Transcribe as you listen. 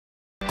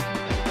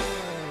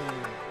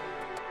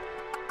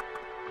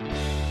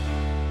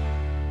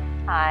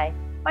Hi,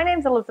 my name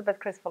is Elizabeth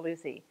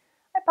Kricfalusi.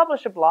 I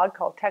publish a blog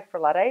called Tech for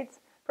Luddites,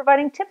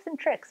 providing tips and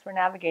tricks for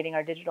navigating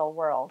our digital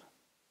world.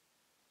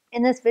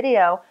 In this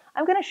video,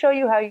 I'm going to show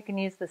you how you can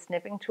use the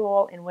snipping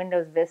tool in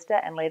Windows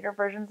Vista and later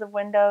versions of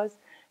Windows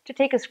to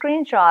take a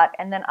screenshot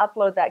and then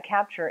upload that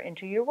capture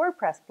into your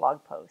WordPress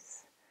blog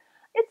posts.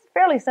 It's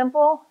fairly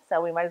simple,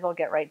 so we might as well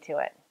get right to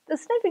it. The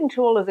snipping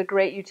tool is a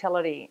great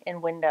utility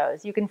in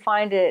Windows. You can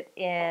find it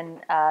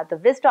in the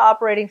Vista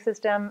operating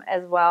system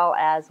as well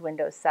as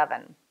Windows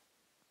 7.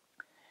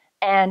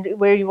 And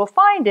where you will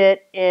find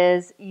it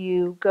is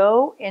you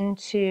go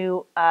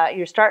into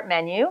your Start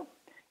menu,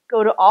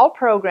 go to All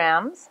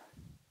Programs.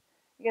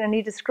 You're going to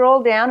need to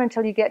scroll down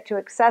until you get to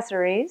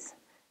Accessories.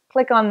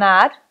 Click on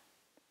that,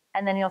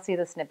 and then you'll see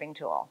the snipping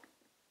tool.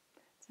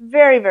 It's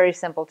very, very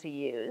simple to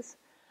use.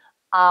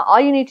 All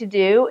you need to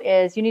do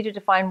is you need to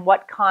define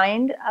what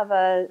kind of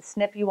a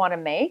snip you want to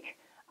make.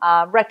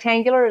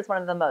 Rectangular is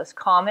one of the most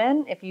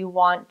common. If you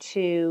want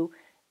to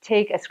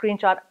take a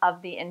screenshot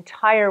of the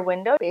entire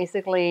window,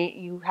 basically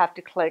you have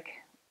to click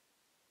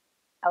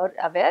out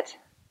of it.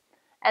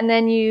 And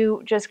then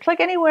you just click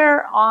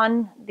anywhere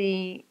on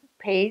the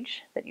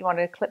page that you want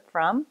to clip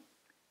from.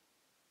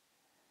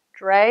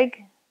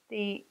 Drag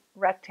the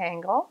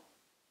rectangle.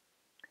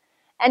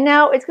 And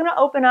now it's going to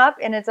open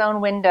up in its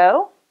own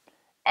window.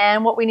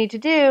 And what we need to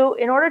do,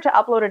 in order to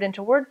upload it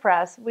into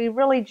WordPress, we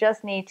really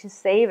just need to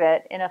save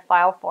it in a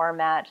file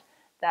format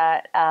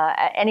that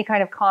any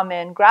kind of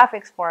common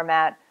graphics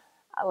format,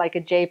 like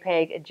a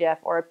JPEG, a GIF,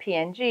 or a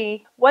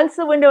PNG. Once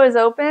the window is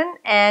open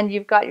and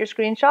you've got your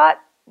screenshot,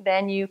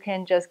 then you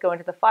can just go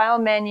into the File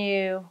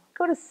menu,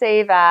 go to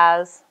Save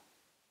As,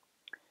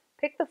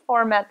 pick the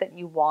format that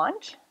you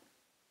want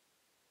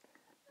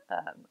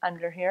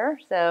under here.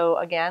 So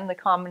again, the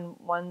common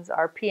ones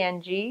are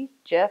PNG,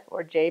 GIF,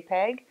 or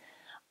JPEG.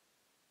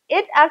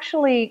 It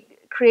actually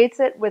creates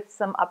it with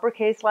some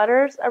uppercase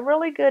letters. A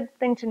really good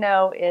thing to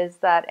know is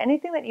that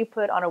anything that you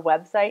put on a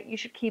website, you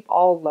should keep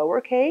all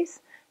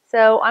lowercase.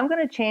 So I'm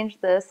going to change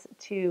this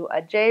to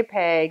a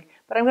JPEG,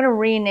 but I'm going to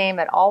rename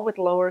it all with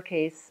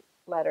lowercase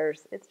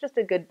letters. It's just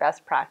a good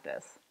best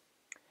practice.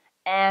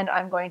 And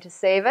I'm going to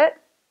save it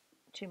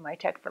to my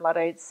Tech for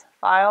Luddites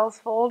files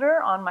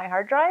folder on my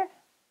hard drive.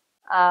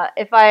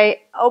 If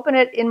I open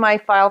it in my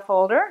file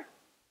folder,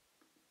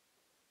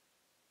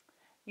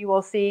 you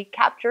will see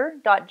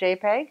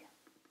capture.jpg.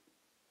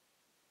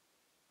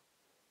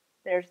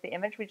 There's the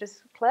image we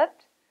just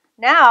clipped.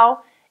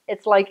 Now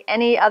it's like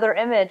any other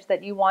image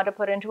that you want to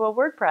put into a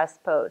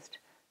WordPress post.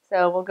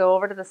 So we'll go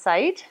over to the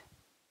site,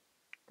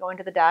 go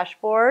into the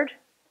dashboard,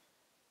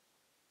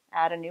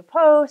 add a new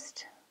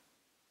post,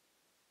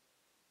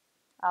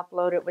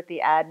 upload it with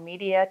the Add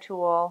Media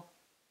tool,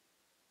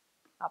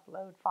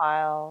 upload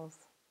files.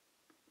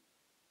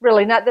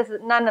 Really,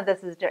 none of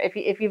this is,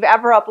 if you've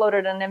ever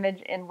uploaded an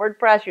image in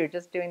WordPress, you're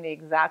just doing the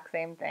exact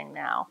same thing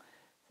now.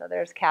 So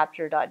there's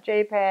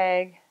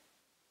capture.jpg.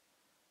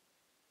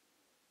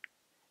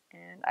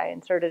 And I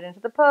insert it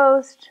into the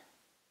post.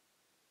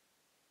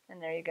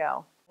 And there you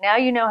go. Now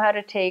you know how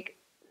to take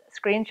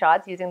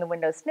screenshots using the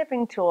Windows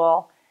snipping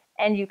tool,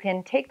 and you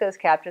can take those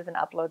captures and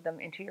upload them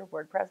into your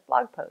WordPress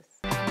blog posts.